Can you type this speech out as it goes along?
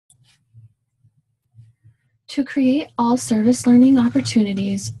To create all service learning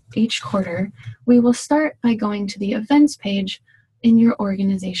opportunities each quarter, we will start by going to the events page in your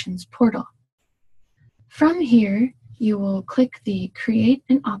organization's portal. From here, you will click the Create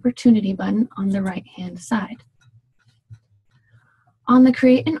an Opportunity button on the right-hand side. On the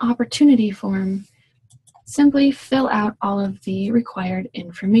Create an Opportunity form, simply fill out all of the required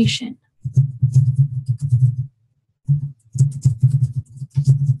information.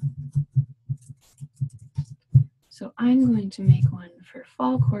 So I'm going to make one for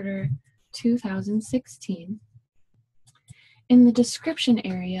fall quarter 2016. In the description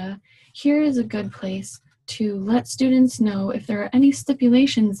area, here is a good place to let students know if there are any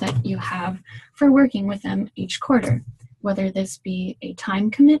stipulations that you have for working with them each quarter, whether this be a time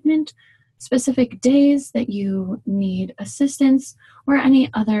commitment, specific days that you need assistance, or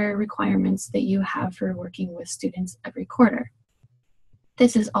any other requirements that you have for working with students every quarter.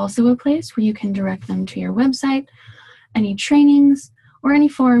 This is also a place where you can direct them to your website, any trainings, or any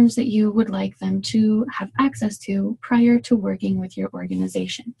forms that you would like them to have access to prior to working with your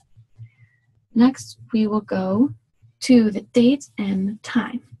organization. Next, we will go to the date and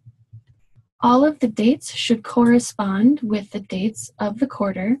time. All of the dates should correspond with the dates of the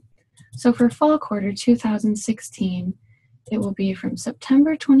quarter. So for fall quarter 2016, it will be from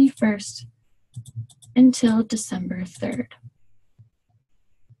September 21st until December 3rd.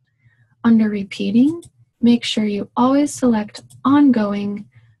 Under repeating, make sure you always select ongoing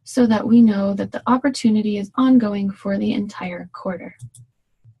so that we know that the opportunity is ongoing for the entire quarter.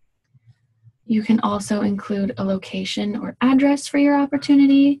 You can also include a location or address for your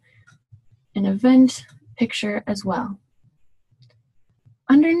opportunity, an event picture as well.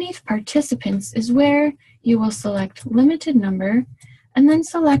 Underneath participants is where you will select limited number and then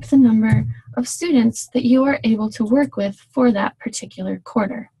select the number of students that you are able to work with for that particular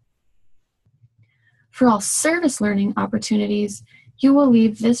quarter. For all service learning opportunities, you will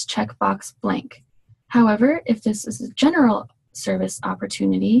leave this checkbox blank. However, if this is a general service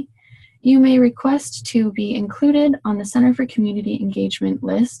opportunity, you may request to be included on the Center for Community Engagement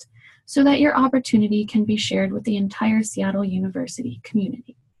list so that your opportunity can be shared with the entire Seattle University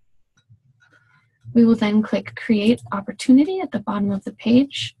community. We will then click Create Opportunity at the bottom of the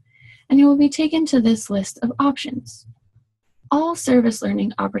page, and you will be taken to this list of options. All service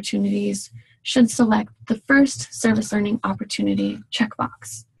learning opportunities should select the first service learning opportunity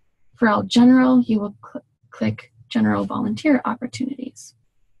checkbox. For all general, you will click General Volunteer Opportunities.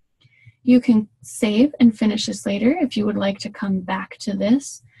 You can save and finish this later if you would like to come back to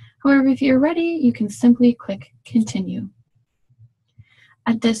this. However, if you're ready, you can simply click Continue.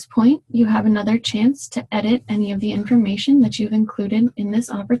 At this point, you have another chance to edit any of the information that you've included in this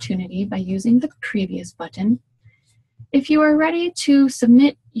opportunity by using the Previous button. If you are ready to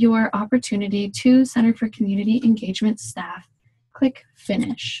submit your opportunity to Center for Community Engagement staff, click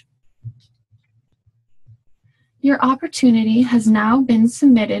Finish. Your opportunity has now been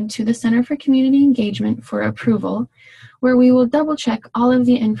submitted to the Center for Community Engagement for approval, where we will double check all of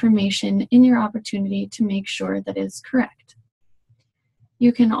the information in your opportunity to make sure that it is correct.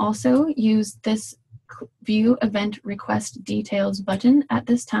 You can also use this View Event Request Details button at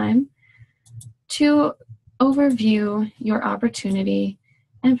this time to overview your opportunity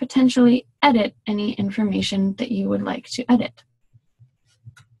and potentially edit any information that you would like to edit.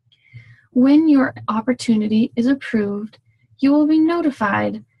 When your opportunity is approved, you will be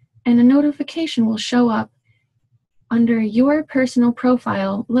notified and a notification will show up under your personal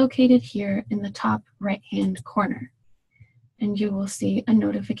profile located here in the top right-hand corner. And you will see a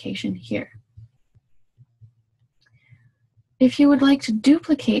notification here. If you would like to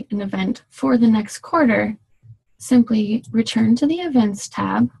duplicate an event for the next quarter, simply return to the Events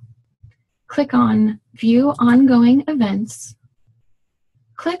tab, click on View Ongoing Events,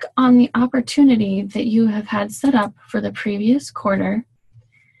 click on the opportunity that you have had set up for the previous quarter,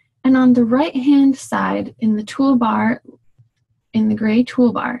 and on the right-hand side in the toolbar, in the gray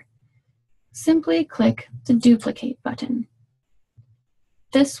toolbar, simply click the Duplicate button.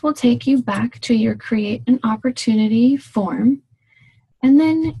 This will take you back to your Create an Opportunity form, and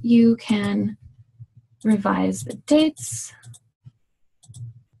then you can revise the dates,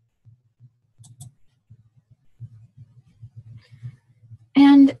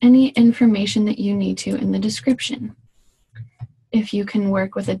 and any information that you need to in the description. If you can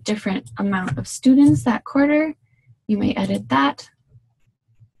work with a different amount of students that quarter, you may edit that,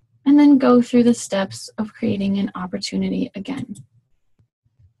 and then go through the steps of creating an opportunity again.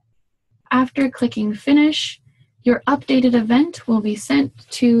 After clicking Finish, your updated event will be sent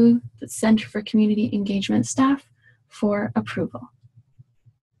to the Center for Community Engagement staff for approval.